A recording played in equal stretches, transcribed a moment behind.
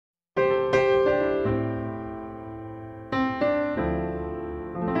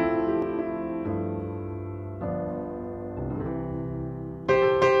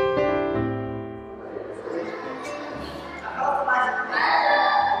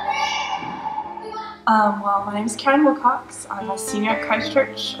Well, my name is Willcox. I'm a senior at Christ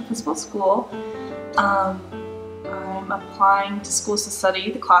Church Episcopal School. I'm applying to schools to study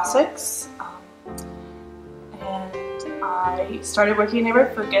the classics, and I started working at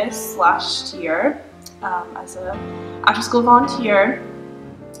Neighborhood Focus last year as an after-school volunteer,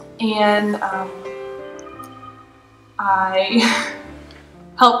 and I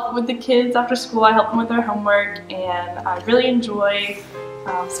help with the kids after school. I help them with their homework, and I really enjoy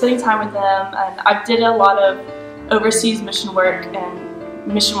spending time with them. And I did a lot of overseas mission work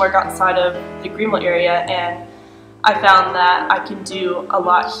outside of the Greenville area, and I found that I can do a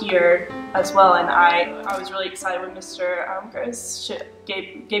lot here as well. And I was really excited when Mr. Gross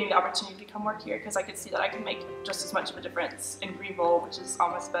gave me the opportunity to come work here, because I could see that I can make just as much of a difference in Greenville, which is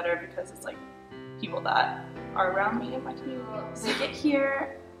almost better because it's like people that are around me in my community. So I get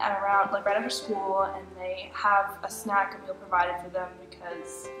here around right after school, and they have a snack and meal provided for them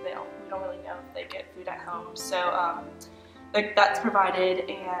because we don't really know if they get food at home. So that's provided,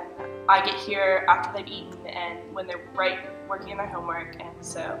 and I get here after they've eaten and when they're working on their homework, and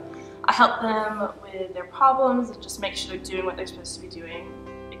so I help them with their problems and just make sure they're doing what they're supposed to be doing,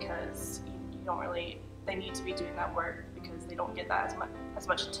 because they need to be doing that work because they don't get that as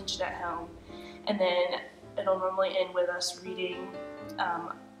much attention at home. And then it'll normally end with us reading,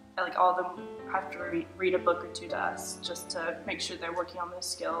 like all of them have to read a book or two to us just to make sure they're working on those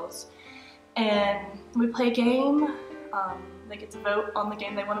skills. And we play a game. They get to vote on the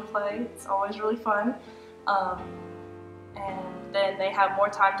game they want to play. It's always really fun. And then they have more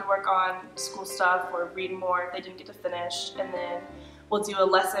time to work on school stuff or read more if they didn't get to finish. And then we'll do a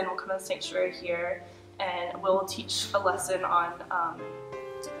lesson. We'll come to the sanctuary here, and we'll teach a lesson on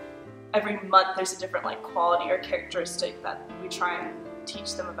every month. There's a different quality or characteristic that we try and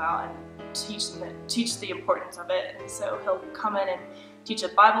teach them about and teach the importance of it. And so he'll come in and teach a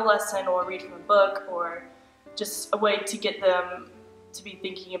Bible lesson or read from a book, or just a way to get them to be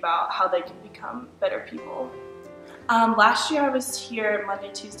thinking about how they can become better people. Last year I was here Monday,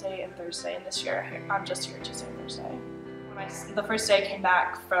 Tuesday, and Thursday, and this year I'm just here Tuesday and Thursday. The first day I came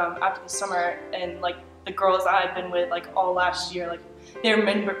back from after the summer, and the girls I had been with all last year, they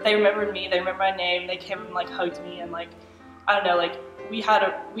remembered me, they remembered my name, they came and hugged me, and I don't know, I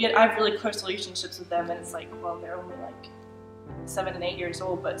have really close relationships with them, and it's well, they're only 7 and 8 years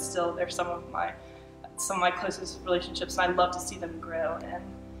old, but still they're some of my closest relationships, and I love to see them grow. And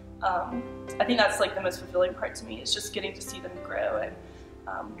I think that's the most fulfilling part to me, is just getting to see them grow and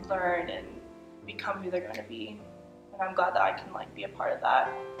learn and become who they're going to be. And I'm glad that I can be a part of that.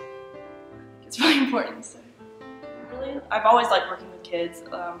 It's really important. So I've always liked working with kids,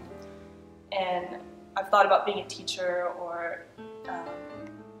 and I've thought about being a teacher, or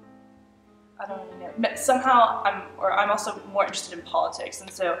I don't really know. Somehow I'm also more interested in politics, and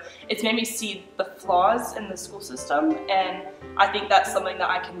so it's made me see the flaws in the school system, and I think that's something that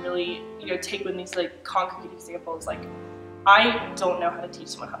I can really take with these concrete examples. I don't know how to teach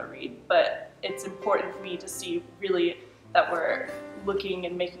someone how to read, but it's important for me to see really that we're looking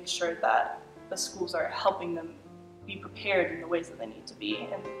and making sure that the schools are helping them be prepared in the ways that they need to be.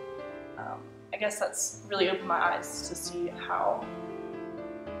 And I guess that's really opened my eyes to see how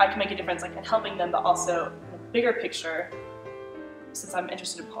I can make a difference in helping them, but also in a bigger picture, since I'm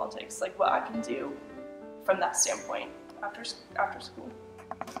interested in politics, what I can do from that standpoint after school.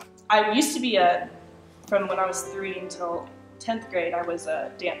 I used to be from when I was 3 until 10th grade, I was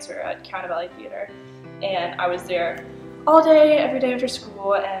a dancer at County Valley Theater, and I was there all day, every day after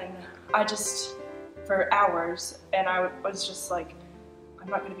school, and for hours, and I was just I'm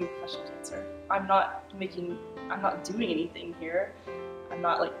not going to be a professional dancer. I'm not doing anything here. I'm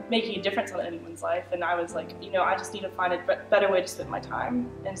not making a difference on anyone's life. And I was I just need to find a better way to spend my time.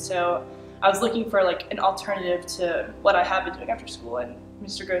 And so I was looking for an alternative to what I have been doing after school, and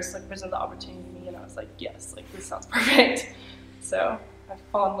Mr. Gross presented the opportunity to me, and I was yes, this sounds perfect. So I've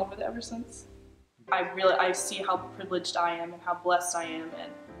fallen in love with it ever since. I see how privileged I am and how blessed I am,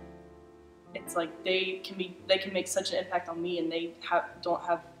 and it's they can make such an impact on me, and they don't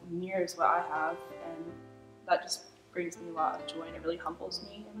have near as what I have, and that just brings me a lot of joy, and it really humbles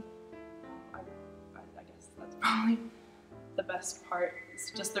me. And I guess that's probably the best part.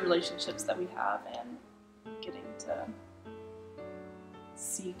 It's just the relationships that we have, and getting to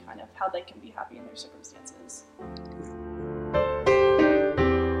see how they can be happy in their circumstances.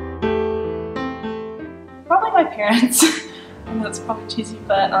 Probably my parents. I know that's probably cheesy,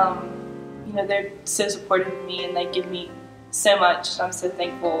 but they're so supportive of me, and they give me so much. I'm so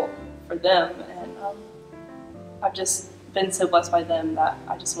thankful for them, and I've just been so blessed by them that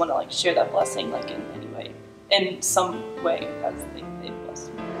I just want to share that blessing in any way, in some way, as they've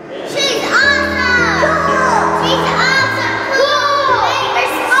blessed me. She's awesome!